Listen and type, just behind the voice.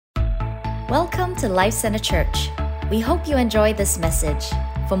Welcome to Life Center Church. We hope you enjoy this message.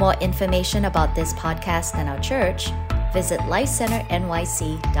 For more information about this podcast and our church, visit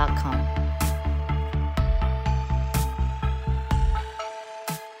lifecenternyc.com. I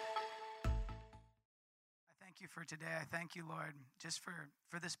thank you for today. I thank you, Lord, just for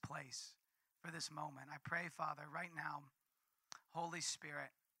this place, for this moment. I pray, Father, right now, Holy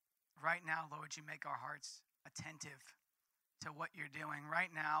Spirit, right now, Lord, would you make our hearts attentive to what you're doing.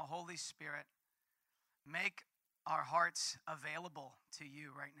 Right now, Holy Spirit, make our hearts available to you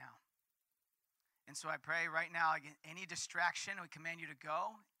right now. And so I pray right now, any distraction, we command you to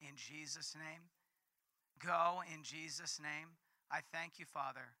go in Jesus' name. Go in Jesus' name. I thank you,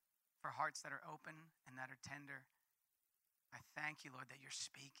 Father, for hearts that are open and that are tender. I thank you, Lord, that you're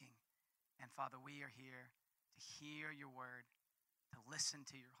speaking. And Father, we are here to hear your word, to listen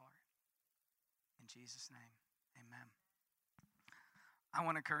to your heart. In Jesus' name, amen. I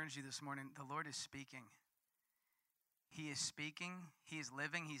want to encourage you this morning. The Lord is speaking. He is speaking. He is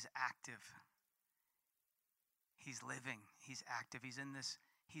living. He's active. He's living. He's active. He's in this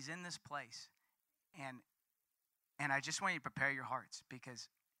place. And I just want you to prepare your hearts, because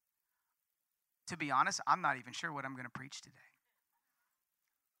to be honest, I'm not even sure what I'm going to preach today.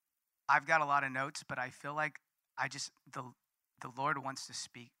 I've got a lot of notes, but I feel like the Lord wants to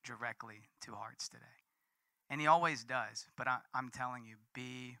speak directly to hearts today. And he always does, but I'm telling you,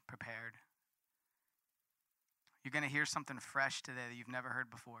 be prepared. You're going to hear something fresh today that you've never heard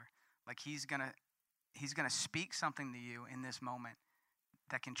before. Like he's going to speak something to you in this moment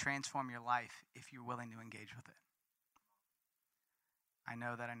that can transform your life if you're willing to engage with it. I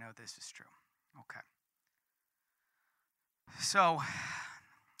know this is true. Okay. So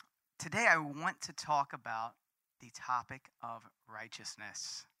today I want to talk about the topic of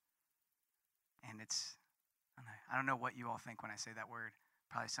righteousness. And I don't know what you all think when I say that word.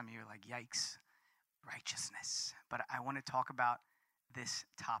 Probably some of you are like, yikes, righteousness. But I want to talk about this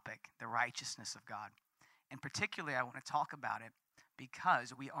topic, the righteousness of God. And particularly, I want to talk about it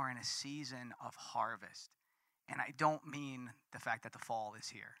because we are in a season of harvest. And I don't mean the fact that the fall is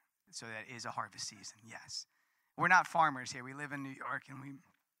here. So that is a harvest season, yes. We're not farmers here. We live in New York, and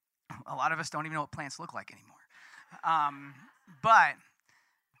a lot of us don't even know what plants look like anymore.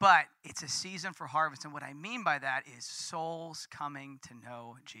 But it's a season for harvest, and what I mean by that is souls coming to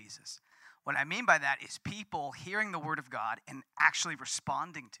know Jesus. What I mean by that is people hearing the word of God and actually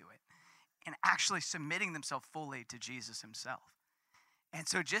responding to it and actually submitting themselves fully to Jesus himself. And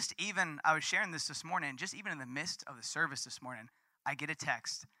so I was sharing this morning, just even in the midst of the service this morning, I get a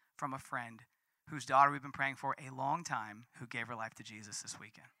text from a friend whose daughter we've been praying for a long time who gave her life to Jesus this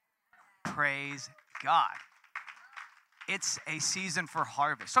weekend. Praise God. It's a season for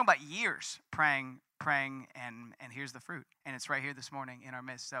harvest. Talking about years praying, and here's the fruit. And it's right here this morning in our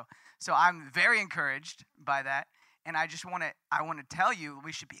midst. So I'm very encouraged by that. And I want to tell you,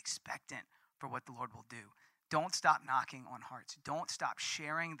 we should be expectant for what the Lord will do. Don't stop knocking on hearts. Don't stop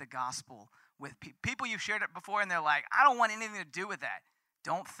sharing the gospel with people. You've shared it before, and they're like, I don't want anything to do with that.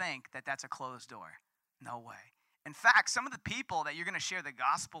 Don't think that that's a closed door. No way. In fact, some of the people that you're going to share the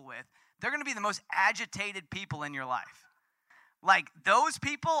gospel with, they're going to be the most agitated people in your life. Like, those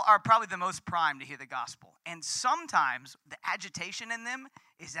people are probably the most primed to hear the gospel. And sometimes the agitation in them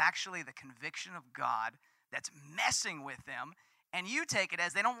is actually the conviction of God that's messing with them, and you take it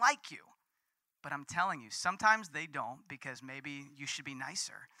as they don't like you. But I'm telling you, sometimes they don't, because maybe you should be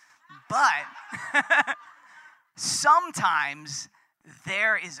nicer. But sometimes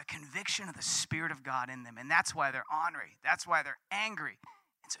there is a conviction of the Spirit of God in them, and that's why they're ornery. That's why they're angry.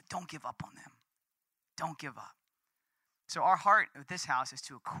 And so don't give up on them. Don't give up. So our heart at this house is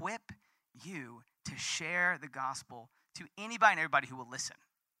to equip you to share the gospel to anybody and everybody who will listen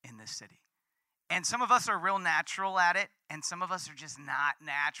in this city. And some of us are real natural at it, and some of us are just not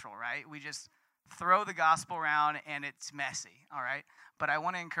natural, right? We just throw the gospel around, and it's messy, all right? But I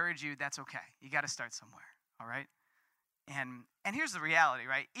want to encourage you, that's okay. You got to start somewhere, all right? And here's the reality,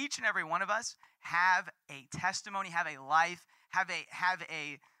 right? Each and every one of us have a testimony, have a life, have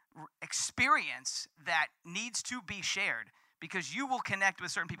a experience that needs to be shared, because you will connect with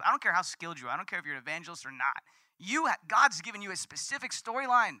certain people. I don't care how skilled you are. I don't care if you're an evangelist or not. God's given you a specific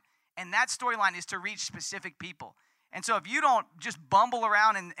storyline, and that storyline is to reach specific people. And so if you don't just bumble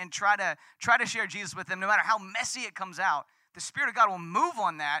around and try to share Jesus with them, no matter how messy it comes out, the Spirit of God will move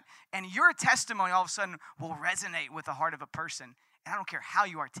on that, and your testimony all of a sudden will resonate with the heart of a person. And I don't care how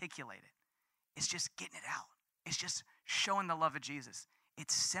you articulate it. It's just getting it out. It's just showing the love of Jesus.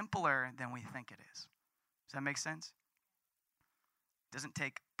 It's simpler than we think it is. Does that make sense? It doesn't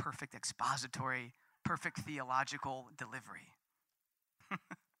take perfect expository, perfect theological delivery.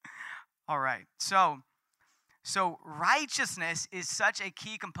 All right. So righteousness is such a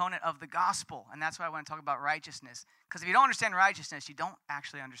key component of the gospel, and that's why I want to talk about righteousness. Because if you don't understand righteousness, you don't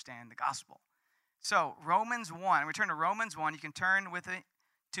actually understand the gospel. So Romans 1, we turn to Romans 1. You can turn with it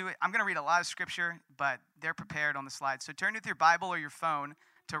to it. I'm going to read a lot of scripture, but they're prepared on the slide. So turn with your Bible or your phone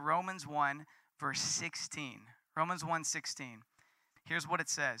to Romans 1, verse 16. Romans 1:16. Here's what it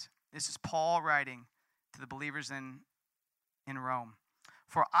says. This is Paul writing to the believers in Rome.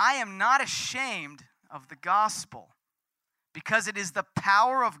 For I am not ashamed of the gospel, because it is the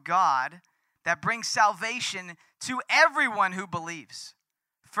power of God that brings salvation to everyone who believes,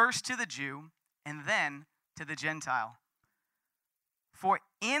 first to the Jew and then to the Gentile. For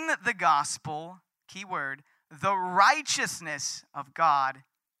in the gospel, key word, the righteousness of God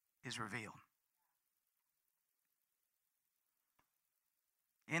is revealed.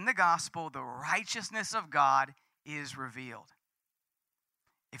 In the gospel, the righteousness of God is revealed.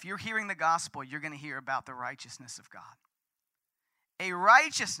 If you're hearing the gospel, you're going to hear about the righteousness of God. A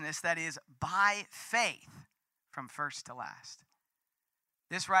righteousness that is by faith from first to last.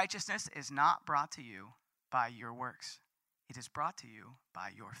 This righteousness is not brought to you by your works. It is brought to you by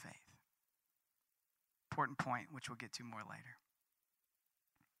your faith. Important point, which we'll get to more later.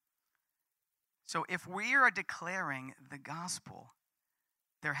 So if we are declaring the gospel,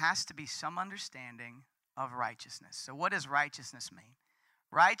 there has to be some understanding of righteousness. So what does righteousness mean?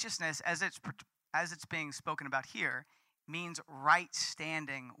 Righteousness, as it's being spoken about here, means right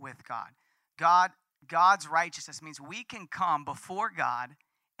standing with God. God's righteousness means we can come before God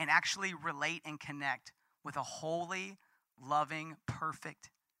and actually relate and connect with a holy, loving, perfect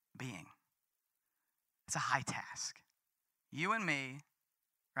being. It's a high task. You and me,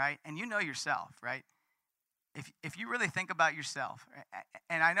 right? And you know yourself, right? If you really think about yourself,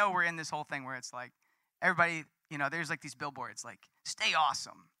 and I know we're in this whole thing where it's like everybody, there's like these billboards like, stay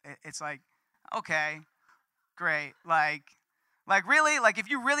awesome. It's like, okay, great. Like really, like if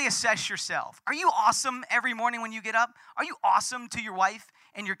you really assess yourself, are you awesome every morning when you get up? Are you awesome to your wife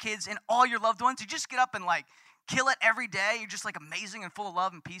and your kids and all your loved ones? You just get up and like kill it every day. You're just like amazing and full of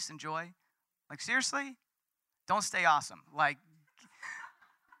love and peace and joy. Like seriously, don't stay awesome. Like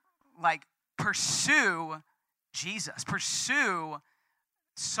pursue Jesus. Pursue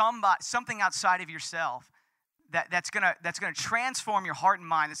something outside of yourself that's gonna transform your heart and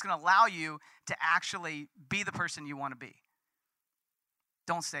mind. That's gonna allow you to actually be the person you want to be.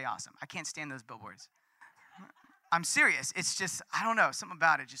 Don't stay awesome. I can't stand those billboards. I'm serious. It's just, I don't know, something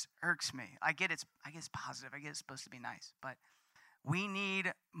about it just irks me. I get it's positive. I get it's supposed to be nice, but we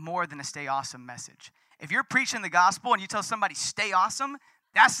need more than a stay awesome message. If you're preaching the gospel and you tell somebody stay awesome,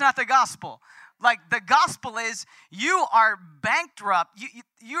 that's not the gospel. Like the gospel is you are bankrupt,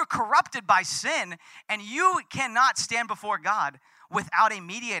 you're corrupted by sin, and you cannot stand before God without a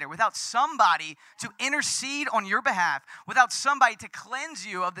mediator, without somebody to intercede on your behalf, without somebody to cleanse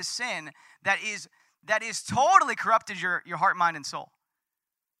you of the sin that is totally corrupted your heart, mind, and soul.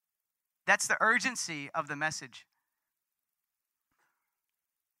 That's the urgency of the message.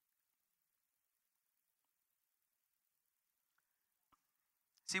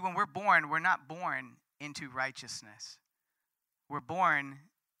 See, when we're born, we're not born into righteousness. We're born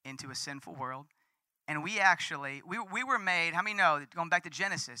into a sinful world. And we were made, how many know, going back to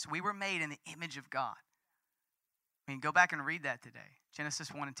Genesis, we were made in the image of God. I mean, go back and read that today.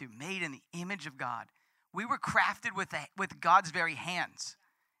 Genesis 1 and 2, made in the image of God. We were crafted with God's very hands.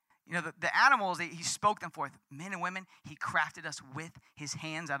 The animals, he spoke them forth. Men and women, he crafted us with his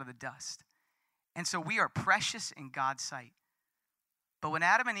hands out of the dust. And so we are precious in God's sight. But when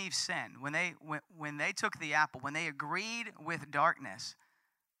Adam and Eve sinned, when they took the apple, when they agreed with darkness,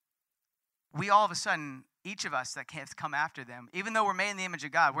 we all of a sudden, each of us that have come after them, even though we're made in the image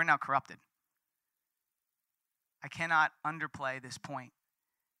of God, we're now corrupted. I cannot underplay this point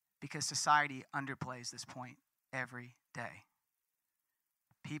because society underplays this point every day.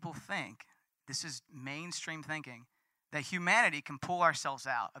 People think, this is mainstream thinking, that humanity can pull ourselves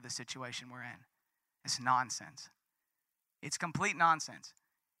out of the situation we're in. It's nonsense. It's complete nonsense.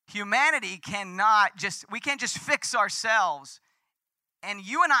 Humanity we can't just fix ourselves. And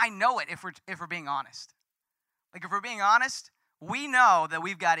you and I know it if we're being honest. Like if we're being honest, we know that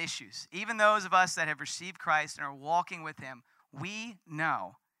we've got issues. Even those of us that have received Christ and are walking with him, we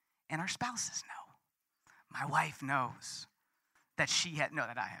know. And our spouses know. My wife knows that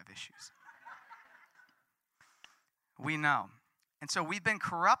that I have issues. We know. And so we've been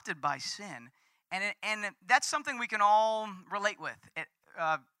corrupted by sin. And that's something we can all relate with.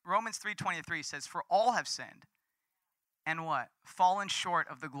 Romans 3:23 says, for all have sinned. And what? Fallen short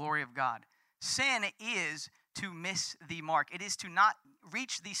of the glory of God. Sin is to miss the mark. It is to not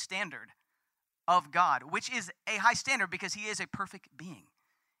reach the standard of God, which is a high standard because he is a perfect being.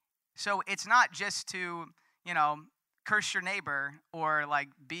 So it's not just to, curse your neighbor or like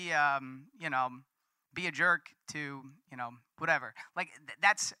be a jerk to, whatever. Like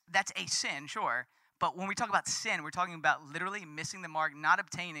that's a sin, sure. But when we talk about sin, we're talking about literally missing the mark, not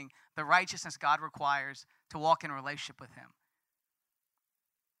obtaining the righteousness God requires to walk in a relationship with him.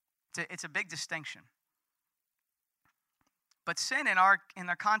 It's a big distinction. But sin in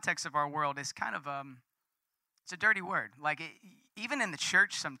the context of our world is kind of it's a dirty word. Like even in the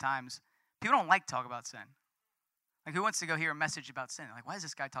church sometimes, people don't like to talk about sin. Like who wants to go hear a message about sin? Like why is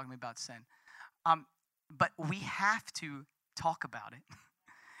this guy talking to me about sin? But we have to talk about it.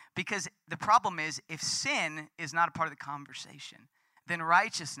 Because the problem is if sin is not a part of the conversation, then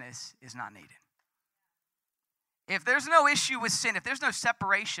righteousness is not needed. If there's no issue with sin, if there's no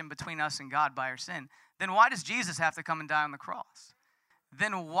separation between us and God by our sin, then why does Jesus have to come and die on the cross?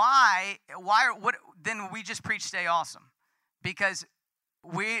 Then then we just preach stay awesome. Because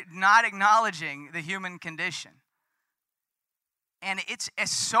we're not acknowledging the human condition. And it's a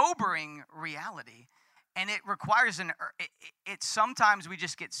sobering reality. And it requires sometimes we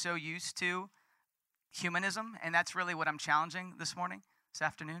just get so used to humanism, and that's really what I'm challenging this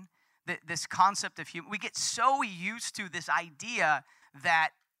afternoon. This concept of we get so used to this idea that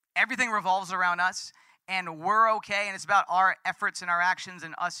everything revolves around us, and we're okay, and it's about our efforts and our actions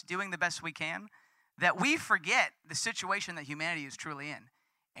and us doing the best we can, that we forget the situation that humanity is truly in.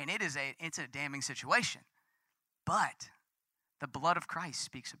 And it's a damning situation. But the blood of Christ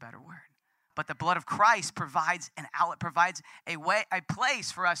speaks a better word. But the blood of Christ provides an outlet, provides a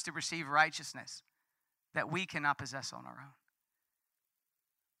place for us to receive righteousness that we cannot possess on our own.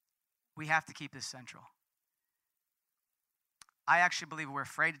 We have to keep this central. I actually believe we're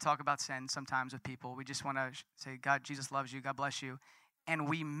afraid to talk about sin sometimes with people. We just want to say, God, Jesus loves you, God bless you. And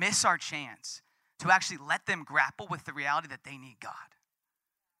we miss our chance to actually let them grapple with the reality that they need God.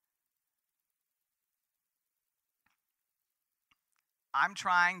 I'm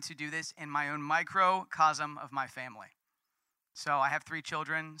trying to do this in my own microcosm of my family. So I have 3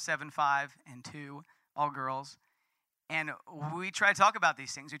 children, 7, 5, and 2, all girls. And we try to talk about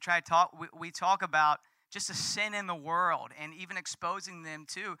these things. We talk about just the sin in the world and even exposing them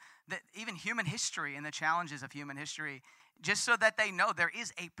to even human history and the challenges of human history, just so that they know there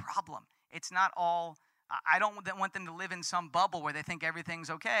is a problem. It's not all, I don't want them to live in some bubble where they think everything's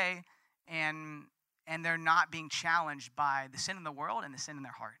okay and they're not being challenged by the sin in the world and the sin in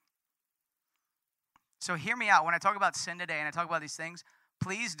their heart. So hear me out. When I talk about sin today and I talk about these things,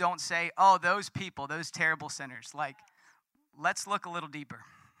 please don't say, oh, those people, those terrible sinners. Like, let's look a little deeper.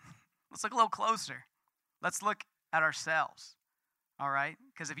 Let's look a little closer. Let's look at ourselves, all right?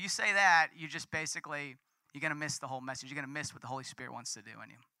 Because if you say that, you're going to miss the whole message. You're going to miss what the Holy Spirit wants to do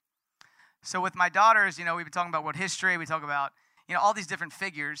in you. So with my daughters, we've been talking about world history. We talk about all these different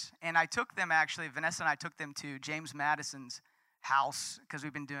figures. And I took them, actually, Vanessa and I took them to James Madison's house because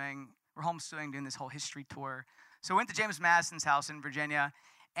we're homeschooling, doing this whole history tour. So we went to James Madison's house in Virginia,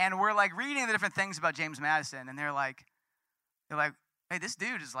 and we're like reading the different things about James Madison, and they're like, hey, this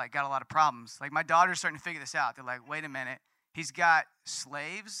dude has like got a lot of problems. Like my daughter's starting to figure this out. They're like, wait a minute, he's got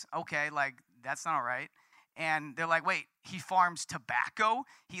slaves? Okay, that's not all right. And they're like, wait, he farms tobacco?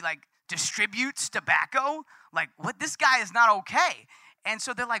 He distributes tobacco? What? This guy is not okay. And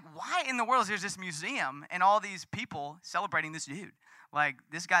so they're like, why in the world is there this museum and all these people celebrating this dude?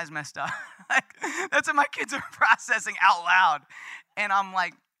 This guy's messed up. That's what my kids are processing out loud. And I'm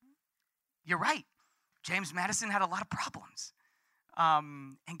like, you're right. James Madison had a lot of problems.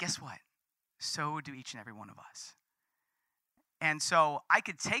 And guess what? So do each and every one of us. And so I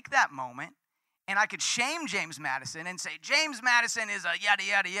could take that moment and I could shame James Madison and say, James Madison is a yada,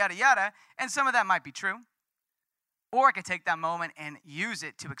 yada, yada, yada. And some of that might be true. Or I could take that moment and use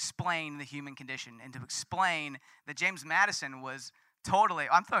it to explain the human condition and to explain that James Madison was totally,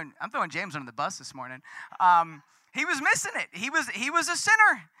 I'm throwing James under the bus this morning. He was missing it. He was a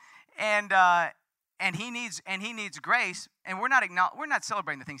sinner. And he needs grace. And we're not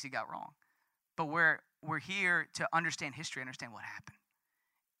celebrating the things he got wrong. But we're here to understand history, understand what happened.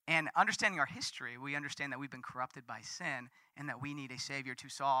 And understanding our history, we understand that we've been corrupted by sin and that we need a Savior to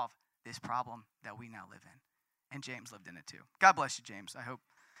solve this problem that we now live in. And James lived in it too. God bless you, James. I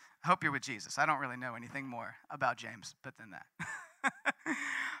hope you're with Jesus. I don't really know anything more about James but than that.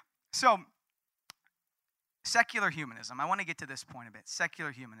 So, secular humanism. I want to get to this point a bit.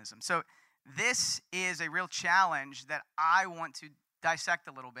 Secular humanism. So, this is a real challenge that I want to dissect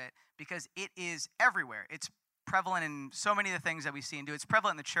a little bit because it is everywhere. It's prevalent in so many of the things that we see and do. It's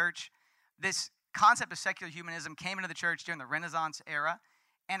prevalent in the church. This concept of secular humanism came into the church during the Renaissance era.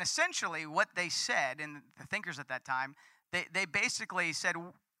 And essentially what they said, and the thinkers at that time, they basically said,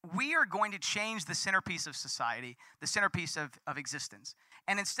 we are going to change the centerpiece of society, the centerpiece of existence.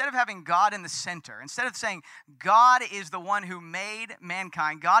 And instead of having God in the center, instead of saying God is the one who made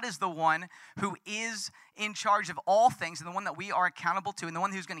mankind, God is the one who is in charge of all things and the one that we are accountable to and the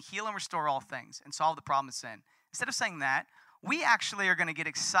one who's going to heal and restore all things and solve the problem of sin. Instead of saying that, we actually are going to get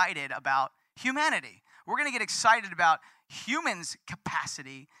excited about humanity. We're going to get excited about humans'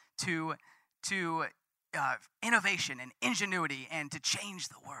 capacity to innovation and ingenuity and to change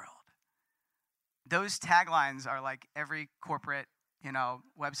the world. Those taglines are like every corporate,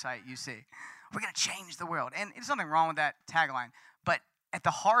 website you see. We're going to change the world. And there's nothing wrong with that tagline. But at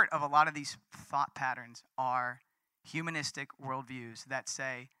the heart of a lot of these thought patterns are humanistic worldviews that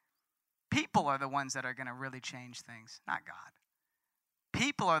say people are the ones that are going to really change things, not God.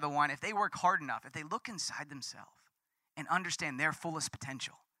 People are the one, if they work hard enough, if they look inside themselves and understand their fullest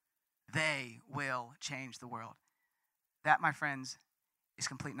potential, they will change the world. That, my friends, is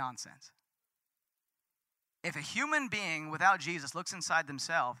complete nonsense. If a human being without Jesus looks inside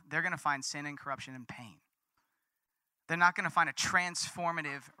themselves, they're going to find sin and corruption and pain. They're not going to find a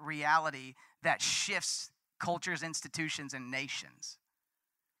transformative reality that shifts cultures, institutions, and nations.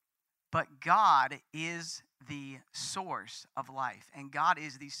 But God is the source of life, and God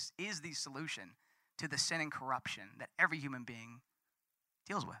is the solution to the sin and corruption that every human being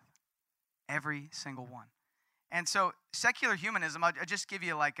deals with. Every single one. And so secular humanism, I'll just give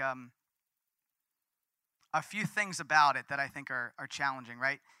you like a few things about it that I think are challenging,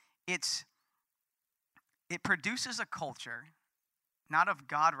 right? It produces a culture, not of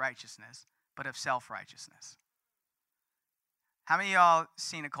God righteousness, but of self-righteousness. How many of y'all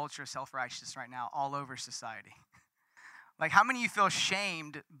seen a culture of self-righteousness right now all over society? Like, how many of you feel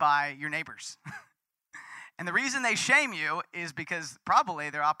shamed by your neighbors? And the reason they shame you is because probably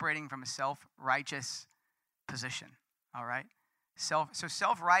they're operating from a self-righteous position, all right? So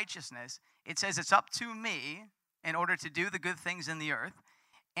self-righteousness, it says it's up to me in order to do the good things in the earth.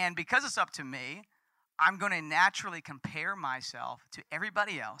 And because it's up to me, I'm going to naturally compare myself to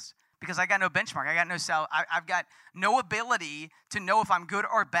everybody else because I got no benchmark. I've got no ability to know if I'm good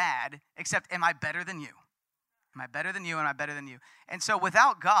or bad, except am I better than you? Am I better than you? Am I better than you? And so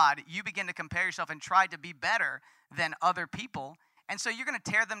without God, you begin to compare yourself and try to be better than other people. And so you're going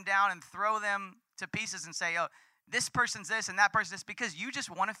to tear them down and throw them to pieces and say, oh, this person's this and that person's this, because you just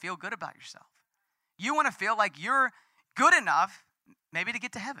want to feel good about yourself. You want to feel like you're good enough maybe to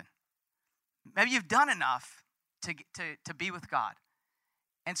get to heaven. Maybe you've done enough to be with God.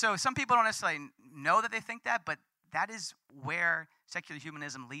 And so some people don't necessarily know that they think that, but that is where secular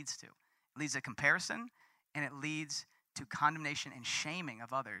humanism leads to. It leads to comparison, and it leads to condemnation and shaming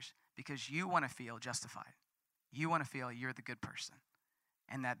of others because you want to feel justified. You want to feel you're the good person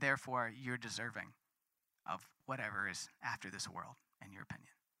and that therefore you're deserving of whatever is after this world, in your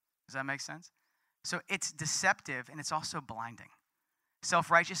opinion. Does that make sense? So it's deceptive and it's also blinding.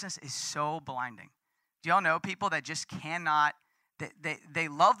 Self-righteousness is so blinding. Do y'all know people that just cannot, they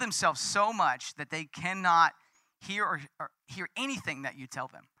love themselves so much that they cannot hear or hear anything that you tell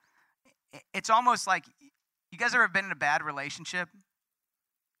them? It's almost like, you guys ever been in a bad relationship?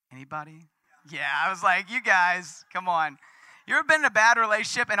 Anybody? Yeah, I was like, you guys, come on. You ever been in a bad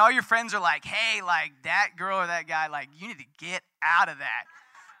relationship and all your friends are like, hey, like that girl or that guy, like you need to get out of that.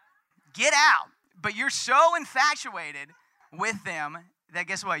 Get out. But you're so infatuated with them that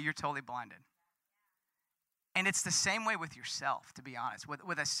guess what? You're totally blinded. And it's the same way with yourself, to be honest.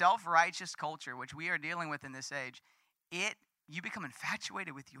 With a self-righteous culture, which we are dealing with in this age, you become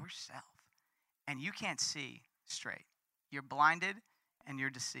infatuated with yourself. And you can't see straight. You're blinded and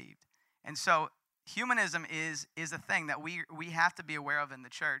you're deceived. And so humanism is a thing that we have to be aware of in the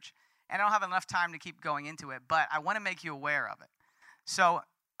church. And I don't have enough time to keep going into it, but I want to make you aware of it. So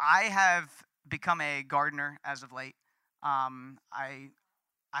I have become a gardener as of late. I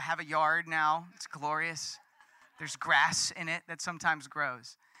have a yard now. It's glorious. There's grass in it that sometimes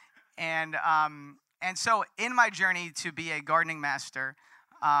grows. And so in my journey to be a gardening master,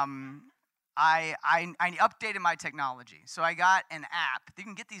 I updated my technology. So I got an app. You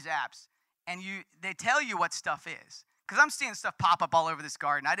can get these apps, and they tell you what stuff is. Because I'm seeing stuff pop up all over this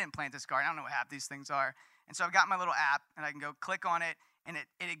garden. I didn't plant this garden. I don't know what half these things are. And so I've got my little app, and I can go click on it, and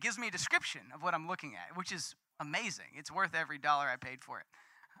it gives me a description of what I'm looking at, which is amazing. It's worth every dollar I paid for it.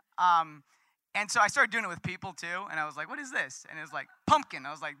 And so I started doing it with people too, and I was like, what is this? And it was like, pumpkin.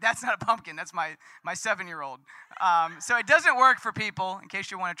 I was like, that's not a pumpkin. That's my 7-year-old. So it doesn't work for people, in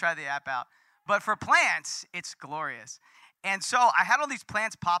case you want to try the app out. But for plants, it's glorious. And so I had all these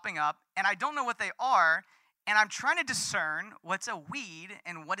plants popping up, and I don't know what they are, And I'm trying to discern what's a weed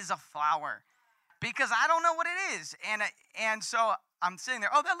and what is a flower, because I don't know what it is. And so I'm sitting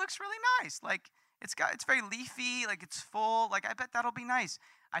there, oh, that looks really nice. Like it's very leafy, like it's full. Like I bet that'll be nice.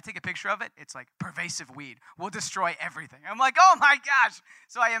 I take a picture of it. It's like pervasive weed will destroy everything. I'm like, oh my gosh.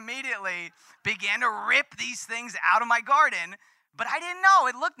 So I immediately began to rip these things out of my garden, but I didn't know.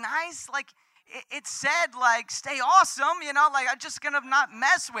 It looked nice. Like it said like, stay awesome, like I'm just going to not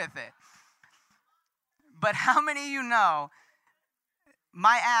mess with it. But how many of you know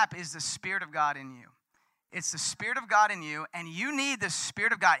my app is the Spirit of God in you? It's the Spirit of God in you, and you need the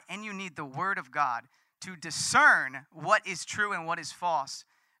Spirit of God, and you need the Word of God to discern what is true and what is false.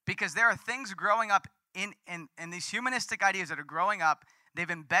 Because there are things growing up in these humanistic ideas that are growing up. They've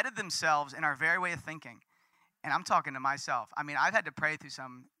embedded themselves in our very way of thinking. And I'm talking to myself. I mean, I've had to pray through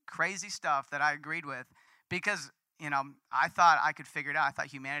some crazy stuff that I agreed with because, I thought I could figure it out. I thought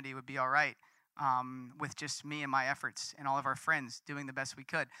humanity would be all right with just me and my efforts and all of our friends doing the best we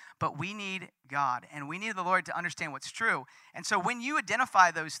could. But we need God, and we need the Lord to understand what's true. And so when you identify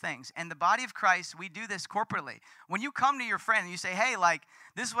those things, and the body of Christ, we do this corporately. When you come to your friend and you say, hey, like,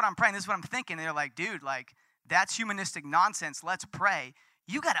 this is what I'm praying, this is what I'm thinking, and they're like, dude, like, that's humanistic nonsense, let's pray.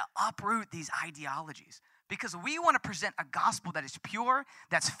 You got to uproot these ideologies, because we want to present a gospel that is pure,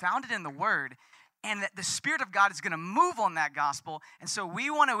 that's founded in the Word, and that the Spirit of God is going to move on that gospel. And so we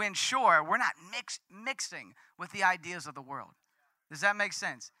want to ensure we're not mixing with the ideas of the world. Does that make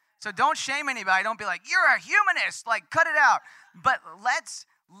sense? So don't shame anybody. Don't be like, you're a humanist. Like, cut it out. But let's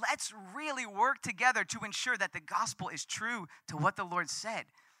really work together to ensure that the gospel is true to what the Lord said,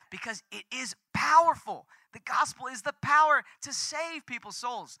 because it is powerful. The gospel is the power to save people's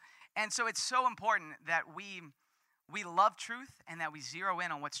souls. And so it's so important that we love truth and that we zero in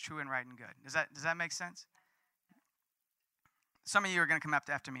on what's true and right and good. Does that make sense? Some of you are going to come up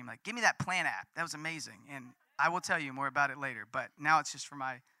after me and be like, give me that Plan app. That was amazing. And I will tell you more about it later. But now it's just for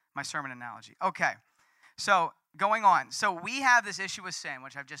my sermon analogy. Okay. So going on. So we have this issue with sin,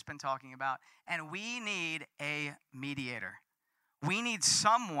 which I've just been talking about. And we need a mediator. We need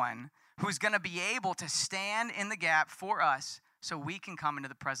someone who's going to be able to stand in the gap for us so we can come into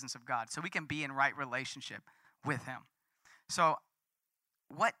the presence of God, so we can be in right relationship with him. So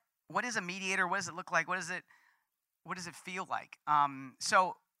what is a mediator? What does it look like? What does it feel like?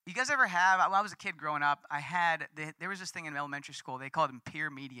 So you guys ever have, when I was a kid growing up, there was this thing in elementary school, they called them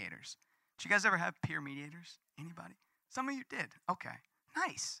peer mediators. Did you guys ever have peer mediators? Anybody? Some of you did. Okay,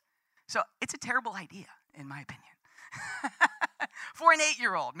 nice. So it's a terrible idea, in my opinion. For an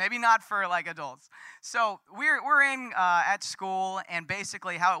 8-year-old, maybe not for like adults. So we're in at school, and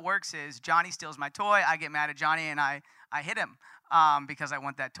basically how it works is Johnny steals my toy. I get mad at Johnny and I hit him because I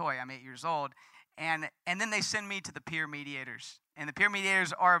want that toy. I'm 8 years old, and then they send me to the peer mediators, and the peer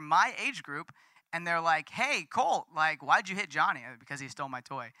mediators are my age group, and they're like, "Hey, Colt, like, why'd you hit Johnny?" Because he stole my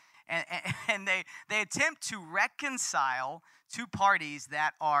toy, and they attempt to reconcile two parties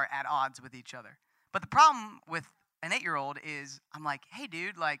that are at odds with each other. But the problem with an 8-year-old is I'm like, hey,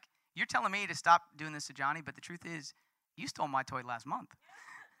 dude, like, you're telling me to stop doing this to Johnny, but the truth is you stole my toy last month.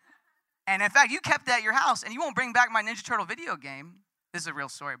 And in fact, you kept it at your house, and you won't bring back my Ninja Turtle video game. This is a real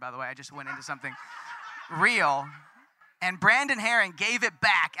story, by the way. I just went into something real. And Brandon Herring gave it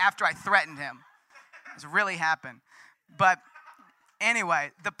back after I threatened him. It's really happened. But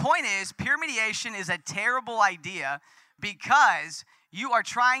anyway, the point is, peer mediation is a terrible idea because you are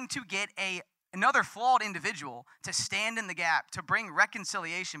trying to get another flawed individual to stand in the gap, to bring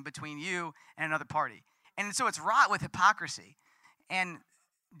reconciliation between you and another party. And so it's wrought with hypocrisy. And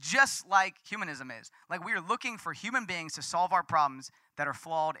just like humanism is, like we are looking for human beings to solve our problems that are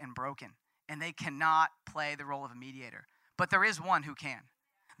flawed and broken. And they cannot play the role of a mediator. But there is one who can.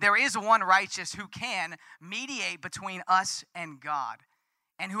 There is one righteous who can mediate between us and God.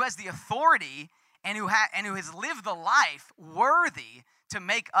 And who has the authority and who has lived the life worthy to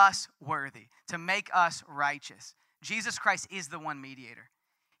make us worthy, to make us righteous. Jesus Christ is the one mediator.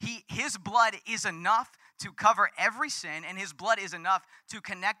 His blood is enough to cover every sin, and his blood is enough to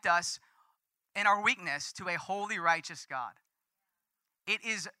connect us in our weakness to a holy, righteous God. It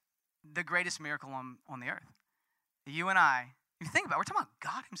is the greatest miracle on the earth. You and I, if you think about it, we're talking about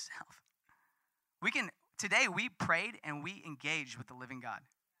God himself. Today we prayed and we engaged with the living God.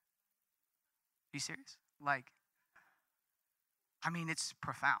 Are you serious? It's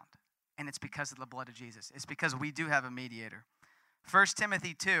profound. And it's because of the blood of Jesus. It's because we do have a mediator. 1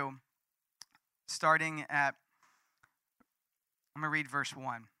 Timothy 2, starting at, I'm going to read verse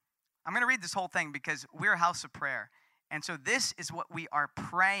 1. I'm going to read this whole thing because we're a house of prayer. And so this is what we are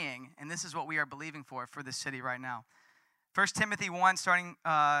praying, and this is what we are believing for this city right now. 1 Timothy 1, starting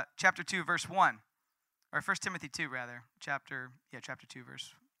chapter 2, verse 1. or 1 Timothy 2, rather, chapter 2,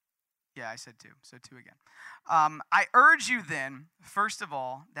 verse, I said 2, so 2 again. I urge you then, first of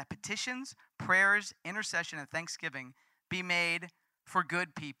all, that petitions, prayers, intercession, and thanksgiving be made for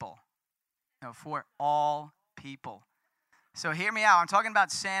good people. No, for all people. So hear me out. I'm talking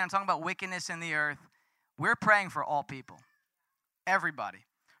about sin. I'm talking about wickedness in the earth. We're praying for all people, everybody,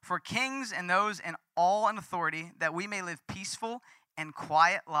 for kings and those in all in authority, that we may live peaceful and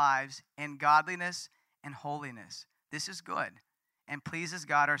quiet lives in godliness and holiness. This is good and pleases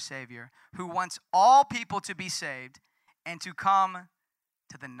God our Savior, who wants all people to be saved and to come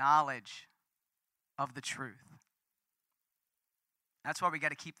to the knowledge of the truth. That's why we got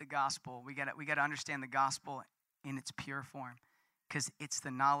to keep the gospel. We got to understand the gospel in its pure form, because it's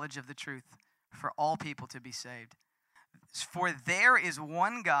the knowledge of the truth for all people to be saved. For there is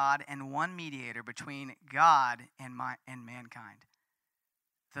one God and one mediator between God and mankind,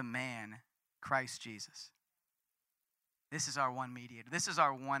 the man, Christ Jesus. This is our one mediator. This is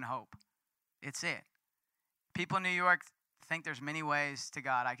our one hope. It's it. People in New York think there's many ways to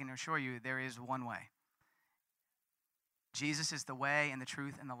God. I can assure you there is one way. Jesus is the way and the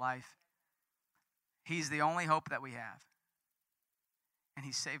truth and the life. He's the only hope that we have. And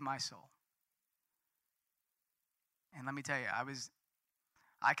he saved my soul. And let me tell you,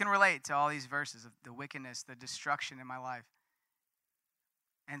 I can relate to all these verses of the wickedness, the destruction in my life.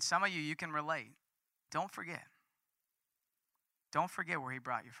 And some of you can relate. Don't forget. Don't forget where he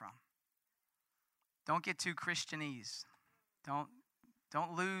brought you from. Don't get too Christianese.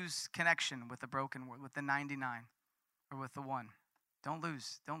 Don't lose connection with the broken world, with the 99 or with the one. Don't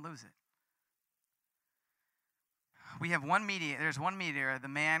lose it. We have one mediator. There's one mediator, the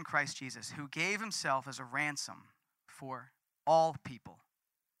man Christ Jesus, who gave himself as a ransom for all people.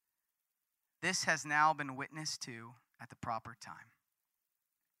 This has now been witnessed to at the proper time.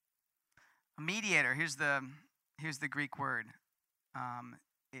 A mediator, here's the Greek word.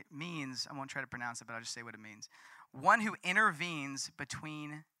 It means, I won't try to pronounce it, but I'll just say what it means. One who intervenes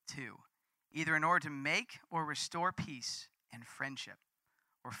between two, either in order to make or restore peace and friendship,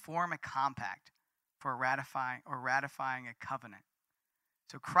 or form a compact for ratifying a covenant.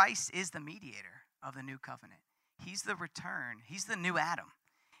 So Christ is the mediator of the new covenant. He's the return. He's the new Adam.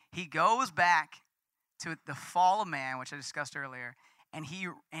 He goes back to the fall of man, which I discussed earlier, and he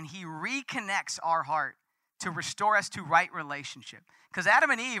reconnects our heart to restore us to right relationship. Because Adam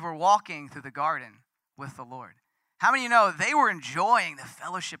and Eve were walking through the garden with the Lord. How many of you know they were enjoying the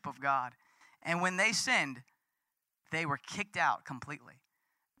fellowship of God? And when they sinned, they were kicked out completely.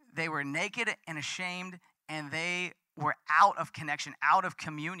 They were naked and ashamed, and they were out of connection, out of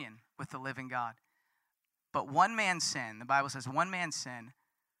communion with the living God. But one man's sin, the Bible says one man's sin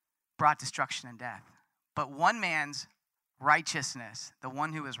brought destruction and death. But one man's righteousness, the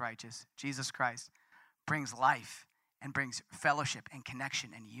one who is righteous, Jesus Christ, brings life and brings fellowship and connection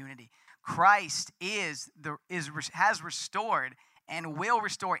and unity. Christ has restored and will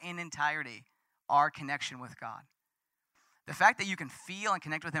restore in entirety our connection with God. The fact that you can feel and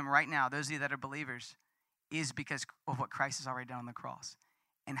connect with him right now, those of you that are believers, is because of what Christ has already done on the cross.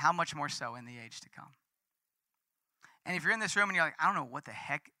 And how much more so in the age to come. And if you're in this room and you're like, I don't know what the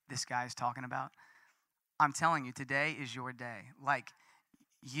heck this guy is talking about, I'm telling you, today is your day. Like,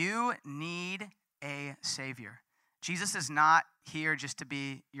 you need a Savior. Jesus is not here just to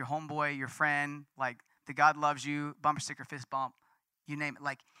be your homeboy, your friend, like the God loves you, bumper sticker, fist bump, you name it.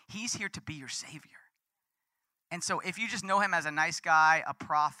 Like, he's here to be your Savior. And so if you just know him as a nice guy, a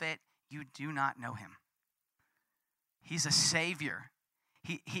prophet, you do not know him. He's a Savior.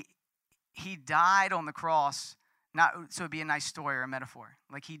 He died on the cross, not so it'd be a nice story or a metaphor.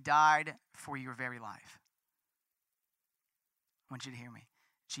 Like, he died for your very life. I want you to hear me.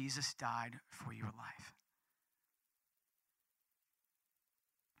 Jesus died for your life.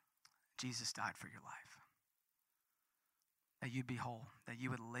 Jesus died for your life. That you'd be whole, that you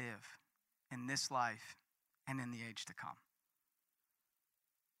would live in this life and in the age to come.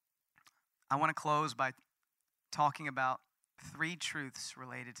 I want to close by talking about 3 truths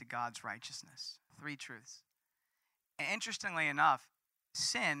related to God's righteousness. 3 truths. And interestingly enough,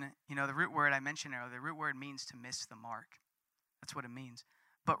 sin, the root word I mentioned earlier, the root word means to miss the mark. That's what it means.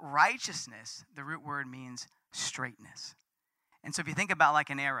 But righteousness, the root word means straightness. And so if you think about like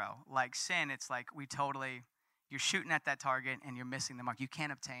an arrow, like sin, it's like you're shooting at that target and you're missing the mark. You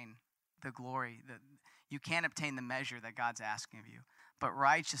can't obtain the glory, you can't obtain the measure that God's asking of you. But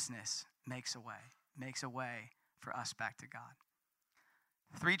righteousness makes a way for us back to God.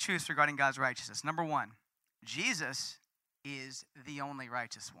 3 truths regarding God's righteousness. Number 1, Jesus is the only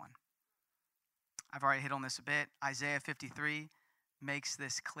righteous one. I've already hit on this a bit. Isaiah 53 makes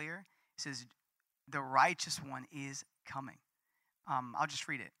this clear. It says, the righteous one is coming. I'll just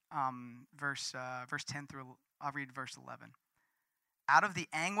read it. Verse 10 through, I'll read verse 11. Out of the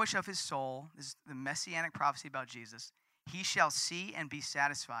anguish of his soul, this is the messianic prophecy about Jesus, he shall see and be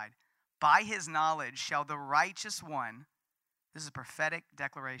satisfied. By his knowledge shall the righteous one, this is a prophetic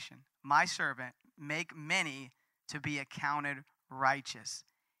declaration, my servant, make many to be accounted righteous,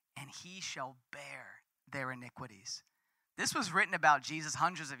 and he shall bear their iniquities. This was written about Jesus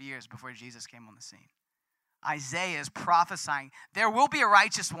hundreds of years before Jesus came on the scene. Isaiah is prophesying there will be a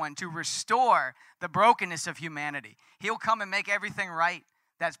righteous one to restore the brokenness of humanity. He'll come and make everything right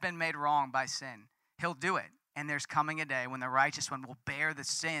that's been made wrong by sin. He'll do it. And there's coming a day when the righteous one will bear the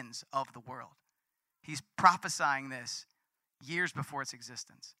sins of the world. He's prophesying this years before its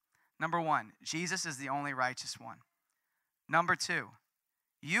existence. Number one, Jesus is the only righteous one. Number two,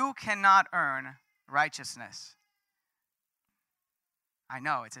 you cannot earn righteousness. I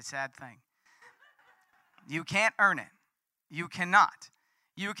know, it's a sad thing. You can't earn it. You cannot.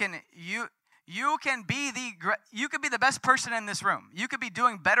 You could be the best person in this room. You could be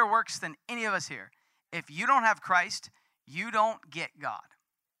doing better works than any of us here. If you don't have Christ, you don't get God.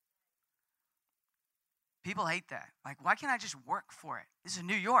 People hate that. Like, why can't I just work for it? This is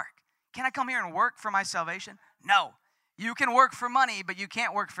New York. Can I come here and work for my salvation? No. You can work for money, but you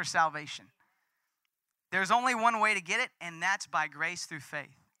can't work for salvation. There's only one way to get it, and that's by grace through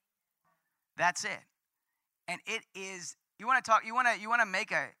faith. That's it. And it is, you want to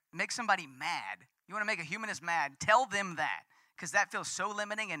make somebody mad. You want to make a humanist mad. Tell them that, because that feels so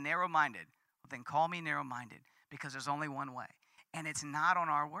limiting and narrow-minded. Well, then call me narrow-minded, because there's only one way. And it's not on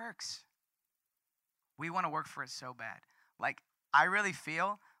our works. We want to work for it so bad. Like, I really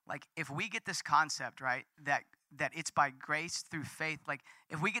feel like if we get this concept, right, that it's by grace through faith, like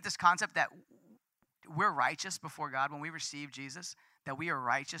if we get this concept that we're righteous before God when we receive Jesus, that we are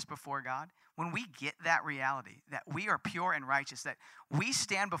righteous before God, when we get that reality, that we are pure and righteous, that we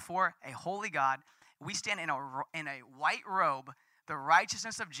stand before a holy God, we stand in a white robe, the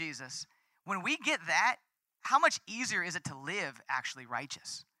righteousness of Jesus, when we get that, how much easier is it to live actually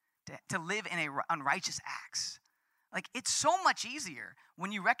righteous, to live in unrighteous acts? Like, it's so much easier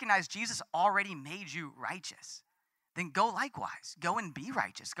when you recognize Jesus already made you righteous. Then go likewise. Go and be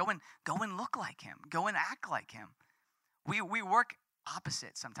righteous. Go and look like him. Go and act like him. We work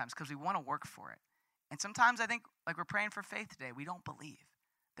opposite sometimes because we want to work for it. And sometimes I think, like we're praying for faith today, we don't believe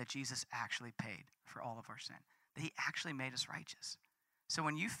that Jesus actually paid for all of our sin, that he actually made us righteous. So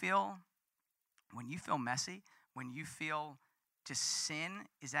when you feel messy, when you feel just sin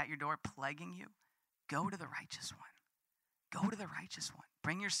is at your door plaguing you, go to the righteous one. Go to the righteous one.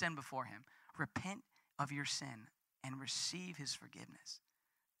 Bring your sin before him. Repent of your sin and receive his forgiveness.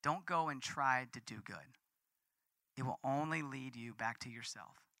 Don't go and try to do good. It will only lead you back to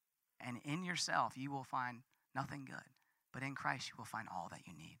yourself. And in yourself, you will find nothing good. But in Christ, you will find all that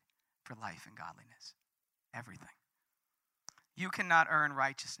you need for life and godliness. Everything. You cannot earn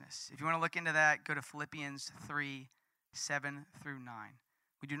righteousness. If you want to look into that, go to Philippians 3, 7 through 9.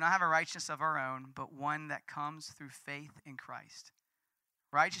 We do not have a righteousness of our own, but one that comes through faith in Christ.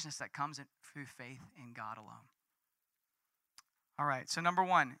 Righteousness that comes through faith in God alone. All right, so number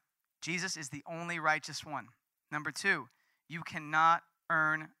one, Jesus is the only righteous one. Number two, you cannot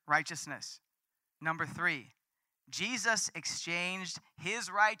earn righteousness. Number three, Jesus exchanged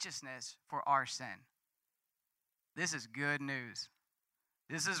his righteousness for our sin. This is good news.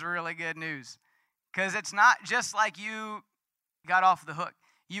 This is really good news. Because it's not just like you got off the hook.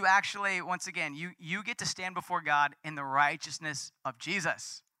 You actually, once again, you get to stand before God in the righteousness of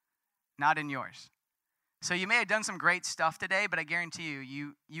Jesus, not in yours. So you may have done some great stuff today, but I guarantee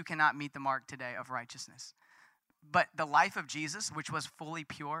you cannot meet the mark today of righteousness. But the life of Jesus, which was fully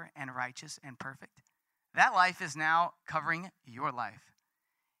pure and righteous and perfect, that life is now covering your life.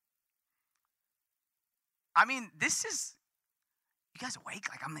 I mean, this is, you guys awake?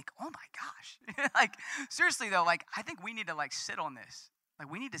 Like, I'm like, oh my gosh. Like, seriously though, like, I think we need to like sit on this.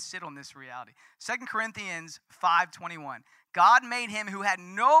 Like, we need to sit on this reality. 2 Corinthians 5:21. God made him who had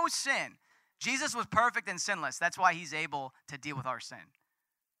no sin. Jesus was perfect and sinless. That's why he's able to deal with our sin.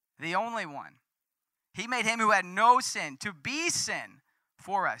 The only one. He made him who had no sin to be sin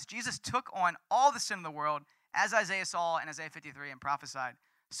for us. Jesus took on all the sin of the world, as Isaiah saw in Isaiah 53 and prophesied,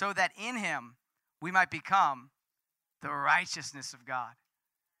 so that in him we might become the righteousness of God.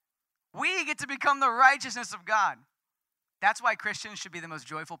 We get to become the righteousness of God. That's why Christians should be the most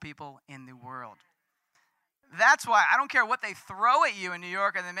joyful people in the world. That's why I don't care what they throw at you in New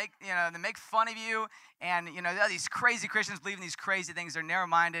York, and they make fun of you, and these crazy Christians believe in these crazy things. They're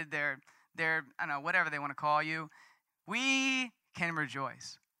narrow-minded. They're I don't know, whatever they want to call you. We can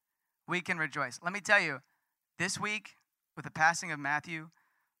rejoice. we can rejoice. Let me tell you, this week, with the passing of Matthew,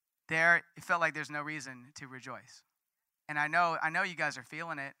 it felt like there's no reason to rejoice. And I know you guys are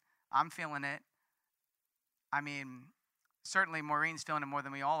feeling it. I'm feeling it. I mean, certainly Maureen's feeling it more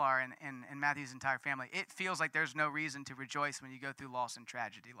than we all are, and Matthew's entire family. It feels like there's no reason to rejoice when you go through loss and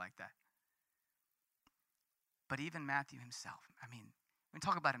tragedy like that. But even Matthew himself, I mean, we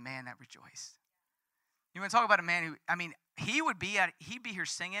talk about a man that rejoiced. You want to talk about a man who, I mean, he'd be here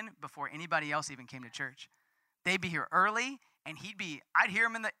singing before anybody else even came to church. They'd be here early, and I'd hear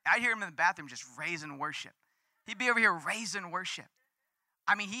him in the bathroom just raising worship. He'd be over here raising worship.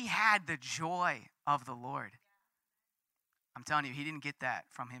 I mean, he had the joy of the Lord. I'm telling you, he didn't get that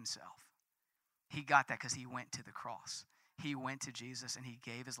from himself. He got that because he went to the cross. He went to Jesus, and he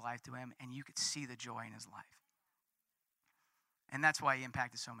gave his life to him, and you could see the joy in his life. And that's why he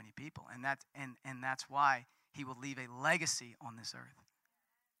impacted so many people. And that's why he will leave a legacy on this earth.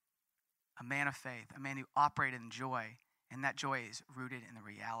 A man of faith, a man who operated in joy, and that joy is rooted in the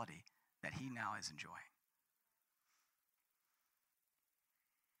reality that he now is enjoying.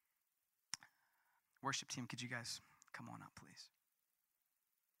 Worship team, could you guys come on up, please?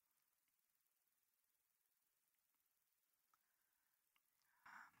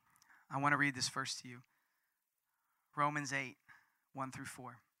 I want to read this verse to you. Romans 8. 1 through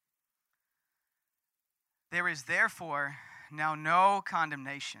 4. There is therefore now no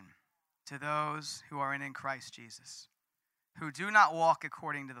condemnation to those who are in Christ Jesus, who do not walk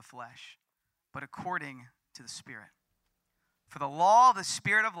according to the flesh, but according to the Spirit. For the law of the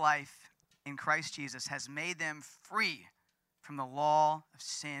Spirit of life in Christ Jesus has made them free from the law of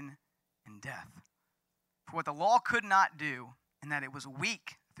sin and death. For what the law could not do, in that it was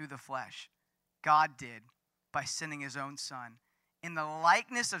weak through the flesh, God did by sending his own Son. In the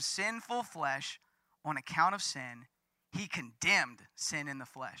likeness of sinful flesh, on account of sin, he condemned sin in the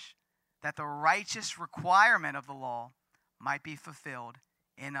flesh, that the righteous requirement of the law might be fulfilled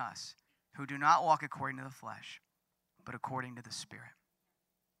in us, who do not walk according to the flesh, but according to the Spirit.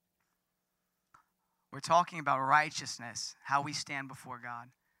 We're talking about righteousness, how we stand before God.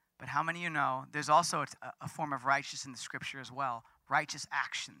 But how many of you know there's also a form of righteousness in the Scripture as well, righteous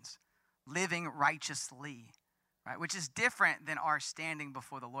actions, living righteously. Right, which is different than our standing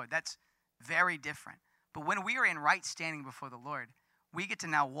before the Lord. That's very different. But when we are in right standing before the Lord, we get to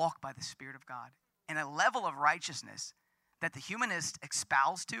now walk by the Spirit of God. And a level of righteousness that the humanist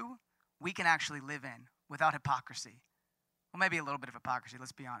espouse to, we can actually live in without hypocrisy. Well, maybe a little bit of hypocrisy,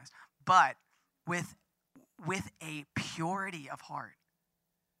 let's be honest. But with a purity of heart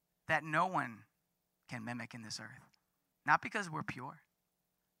that no one can mimic in this earth. Not because we're pure,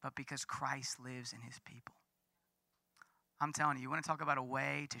 but because Christ lives in his people. I'm telling you, you want to talk about a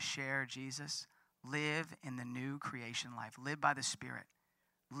way to share Jesus? Live in the new creation life. Live by the Spirit.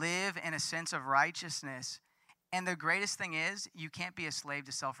 Live in a sense of righteousness. And the greatest thing is, you can't be a slave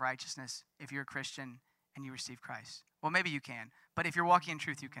to self-righteousness if you're a Christian and you receive Christ. Well, maybe you can, but if you're walking in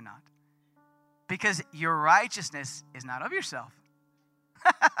truth, you cannot. Because your righteousness is not of yourself.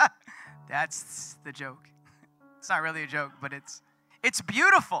 That's the joke. It's not really a joke, but it's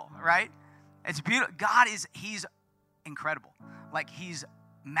beautiful, right? It's beautiful. He's incredible. Like, he's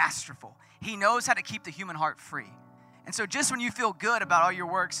masterful. He knows how to keep the human heart free. And so just when you feel good about all your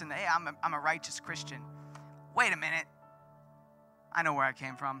works and, hey, I'm a righteous Christian, wait a minute. I know where I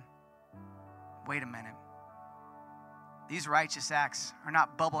came from. Wait a minute. These righteous acts are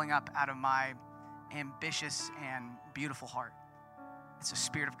not bubbling up out of my ambitious and beautiful heart. It's the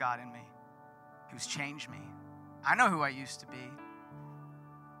Spirit of God in me who's changed me. I know who I used to be.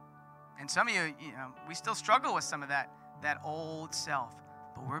 And some of you, we still struggle with some of that old self.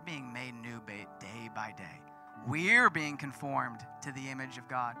 But we're being made new day by day. We're being conformed to the image of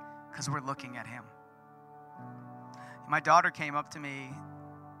God because we're looking at him. My daughter came up to me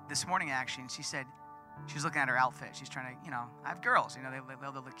this morning, actually, and she said, she was looking at her outfit. She's trying to, I have girls, they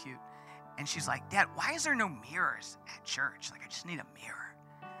look cute. And she's like, Dad, why is there no mirrors at church? Like, I just need a mirror.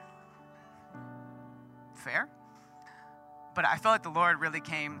 Fair? But I felt like the Lord really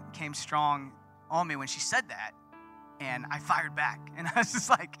came strong on me when she said that. And I fired back. And I was just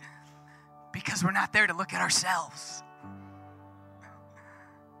like, because we're not there to look at ourselves.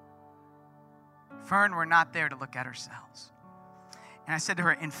 Fern, we're not there to look at ourselves. And I said to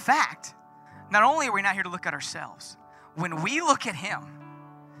her, in fact, not only are we not here to look at ourselves, when we look at him,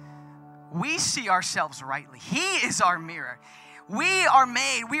 we see ourselves rightly. He is our mirror. We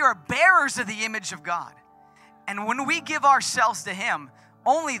are bearers of the image of God. And when we give ourselves to him,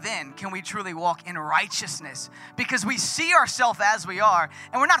 only then can we truly walk in righteousness, because we see ourselves as we are,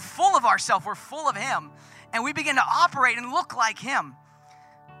 and we're not full of ourselves, we're full of him, and we begin to operate and look like him.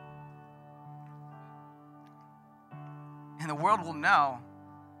 And the world will know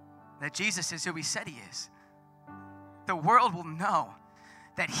that Jesus is who he said he is. The world will know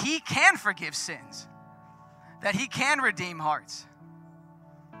that he can forgive sins, that he can redeem hearts.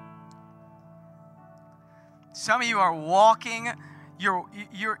 Some of you are walking, you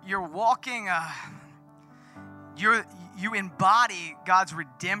embody God's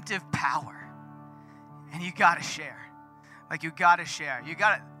redemptive power, and you got to share. Like, you got to share.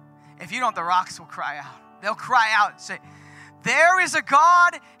 If you don't, the rocks will cry out. They'll cry out and say, there is a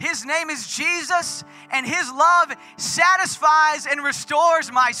God, his name is Jesus, and his love satisfies and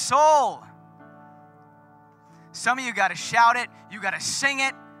restores my soul. Some of you got to shout it, you got to sing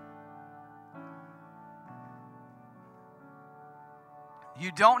it.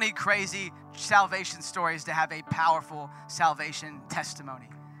 You don't need crazy salvation stories to have a powerful salvation testimony.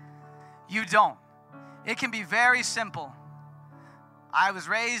 You don't. It can be very simple. I was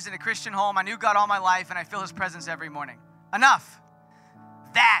raised in a Christian home. I knew God all my life, and I feel his presence every morning. Enough.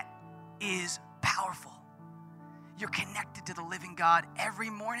 That is powerful. You're connected to the living God every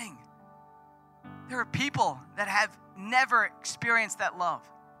morning. There are people that have never experienced that love.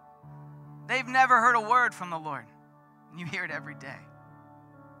 They've never heard a word from the Lord, and you hear it every day.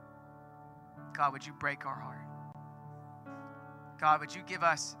 God, would you break our heart? God, would you give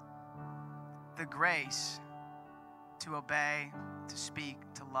us the grace to obey, to speak,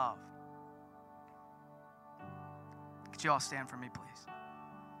 to love? Could you all stand for me, please?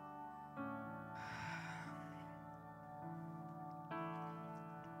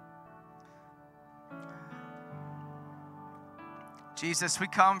 Jesus, we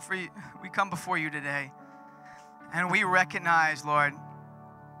come before you today, and we recognize, Lord,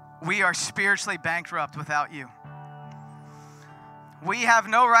 we are spiritually bankrupt without you. We have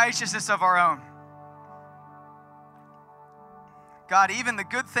no righteousness of our own. God, even the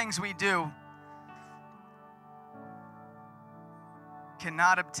good things we do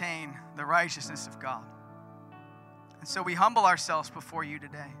cannot obtain the righteousness of God. And so we humble ourselves before you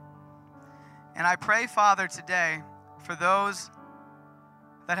today. And I pray, Father, today for those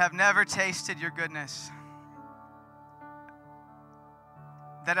that have never tasted your goodness,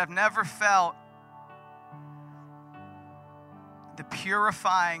 that have never felt the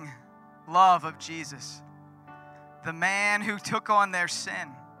purifying love of Jesus, the man who took on their sin,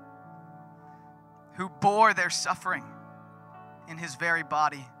 who bore their suffering in his very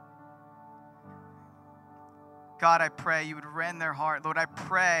body. God, I pray you would rend their heart. Lord, I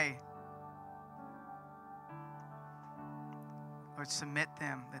pray, Lord, submit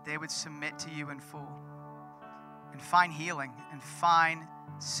them, that they would submit to you in full and find healing and find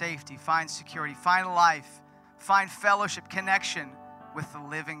safety, find security, find life, find fellowship, connection with the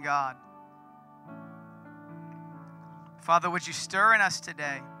living God. Father, would you stir in us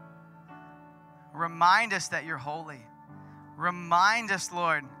today? Remind us that you're holy. Remind us,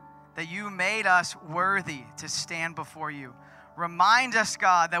 Lord, that you made us worthy to stand before you. Remind us,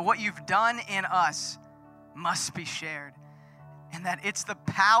 God, that what you've done in us must be shared, and that it's the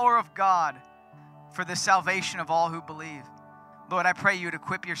power of God for the salvation of all who believe. Lord, I pray you would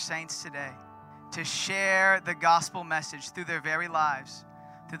equip your saints today to share the gospel message through their very lives,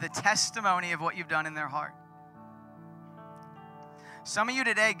 through the testimony of what you've done in their heart. Some of you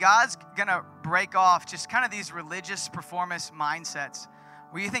today, God's going to break off just kind of these religious performance mindsets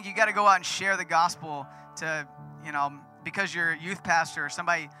where you think you got to go out and share the gospel to, because you're a youth pastor or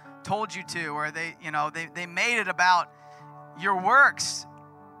somebody told you to, or they made it about your works.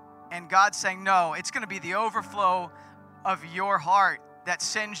 And God's saying, no, it's going to be the overflow of your heart that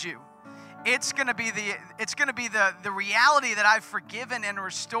sends you. It's going to be the reality that I've forgiven and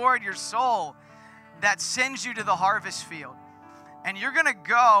restored your soul that sends you to the harvest field. And you're going to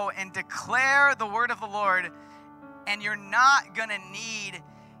go and declare the word of the Lord, and you're not going to need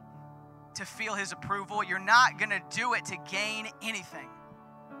to feel his approval. You're not going to do it to gain anything,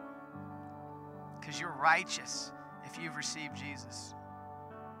 because you're righteous if you've received Jesus.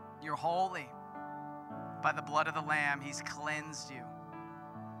 You're holy. By the blood of the Lamb, he's cleansed you.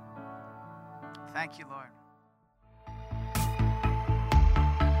 Thank you, Lord.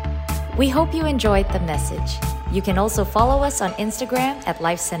 We hope you enjoyed the message. You can also follow us on Instagram at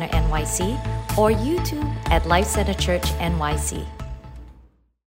Life Center NYC or YouTube at Life Center Church NYC.